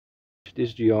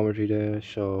this geometry there.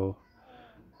 So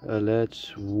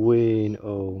let's win.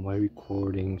 Oh, my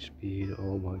recording speed.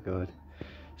 Oh my god,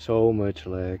 so much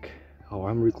lag. Oh,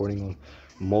 I'm recording on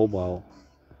mobile.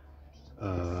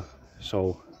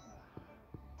 So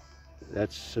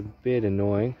that's a bit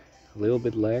annoying. A little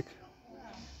bit lag.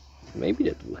 Maybe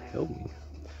that will help me.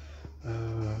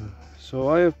 So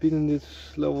I have beaten this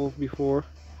level before,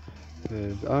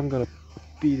 and I'm gonna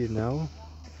beat it now.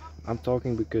 I'm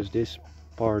talking because this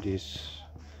part is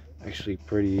actually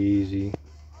pretty easy,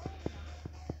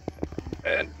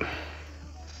 and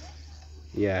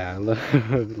yeah,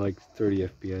 like 30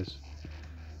 FPS.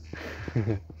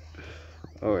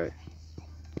 Alright,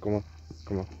 come on,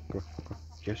 come on, come on, come on.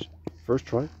 Yes, first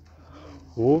try.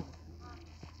 Oh,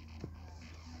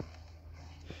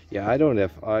 yeah, I don't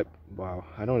have I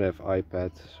don't have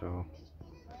iPad, so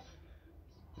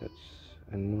that's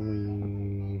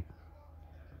annoying.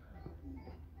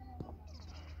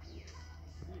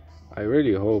 I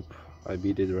really hope I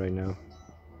beat it right now.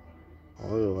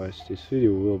 Otherwise, this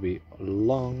video will be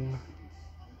long.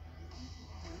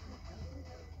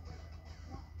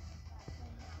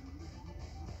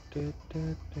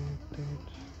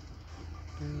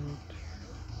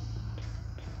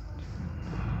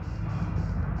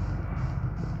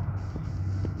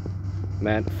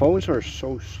 Man, phones are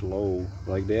so slow.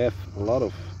 Like they have a lot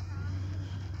of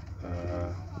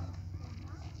uh,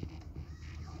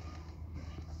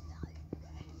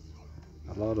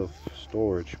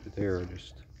 storage, but they are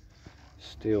just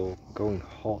still going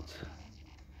hot.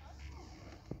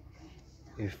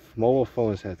 If mobile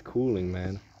phones had cooling,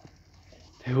 man,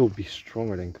 they will be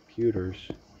stronger than computers.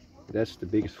 That's the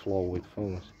biggest flaw with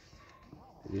phones.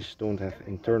 They just don't have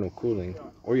internal cooling,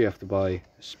 or you have to buy a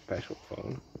special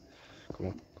phone. Come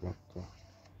on, come on, come on.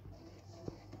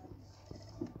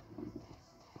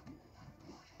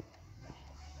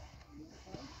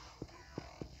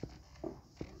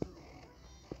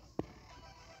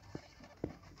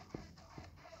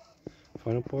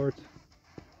 Final part.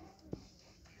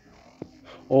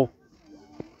 Oh,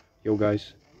 yo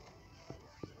guys,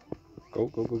 go,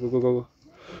 go, go, go, go, go.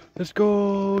 Let's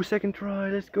go, second try,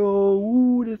 let's go.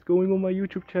 Ooh, that's going on my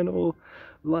YouTube channel.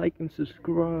 Like and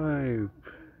subscribe.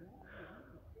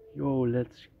 Yo,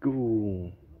 let's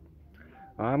go.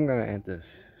 I'm gonna end this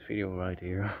video right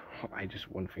here. I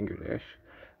just won Fingerdash.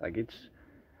 Like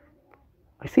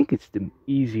I think it's the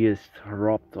easiest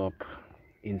wrapped up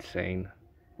insane.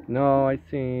 No, I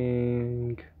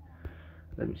think,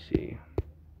 let me see.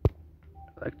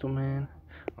 Electroman.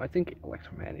 I think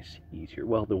Electroman is easier.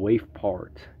 Well, the wave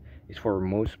part is for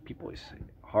most people is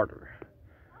harder.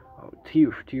 Oh,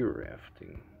 tier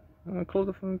rafting. Close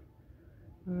the phone.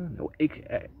 No,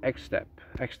 X step.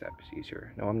 X step is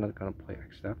easier. No, I'm not gonna play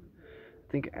X step.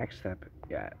 I think X step.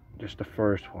 Yeah, just the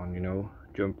first one. You know,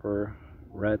 jumper,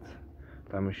 red,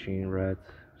 time machine, red,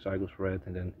 cycles, red,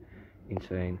 and then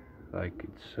insane. Like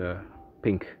it's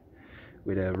pink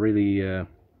with a really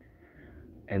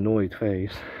annoyed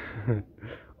face.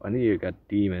 I need you got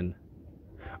demon.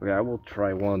 Okay, I will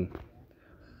try one.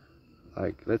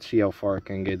 Like, let's see how far I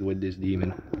can get with this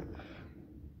demon.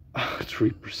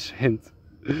 3%.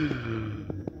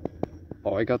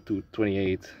 Oh, I got to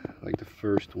 28. Like the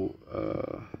first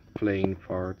plane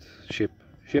part. Ship.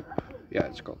 Yeah,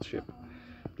 it's called ship.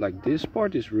 Like this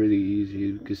part is really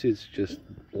easy because it's just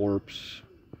orbs.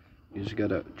 You just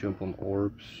gotta jump on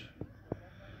orbs.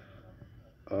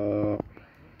 Oh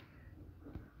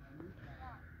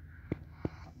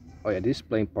yeah, this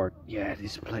plane part. Yeah,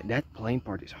 that plane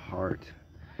part is hard.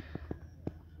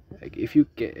 Like if you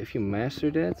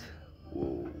master that,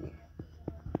 whoa.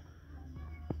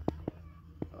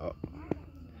 Oh,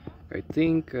 I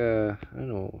think I don't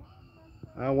know.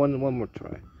 One more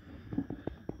try.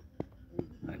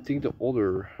 I think the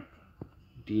other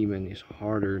demon is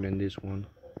harder than this one.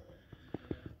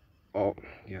 Oh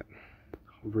yeah,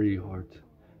 really hard.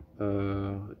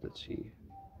 Let's see.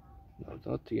 No,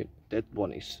 not the that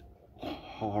one is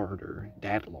harder.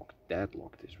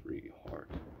 Deadlocked is really hard.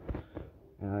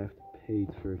 And I have to pay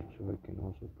it first so I can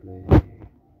also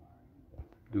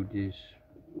do this.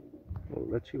 Oh,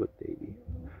 let's see what they do.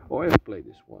 Oh, I have played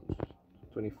this once.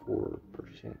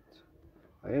 24%.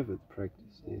 I haven't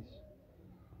practiced this.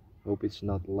 Hope it's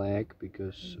not lag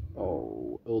because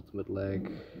ultimate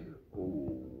lag.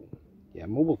 Oh, yeah,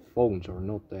 mobile phones are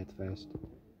not that fast.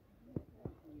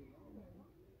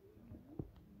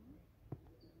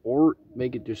 Or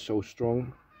make it just so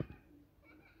strong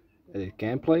that it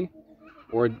can play,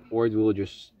 or it will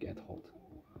just get hot.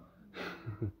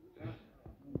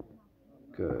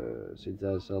 Because it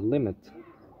has a limit.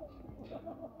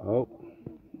 Oh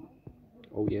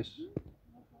yes.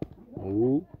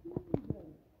 Oh,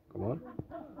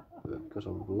 because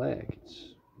of lag,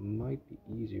 it might be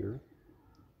easier.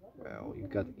 Well, you've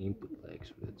got input lag,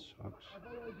 so that sucks.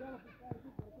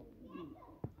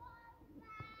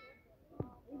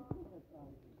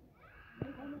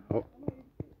 Oh.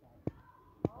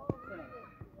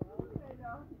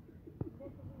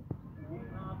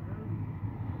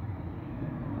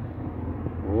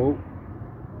 Oh.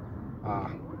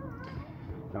 Ah.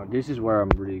 Now this is where I'm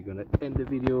really gonna end the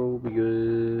video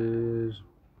because...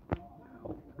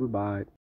 Oh, goodbye.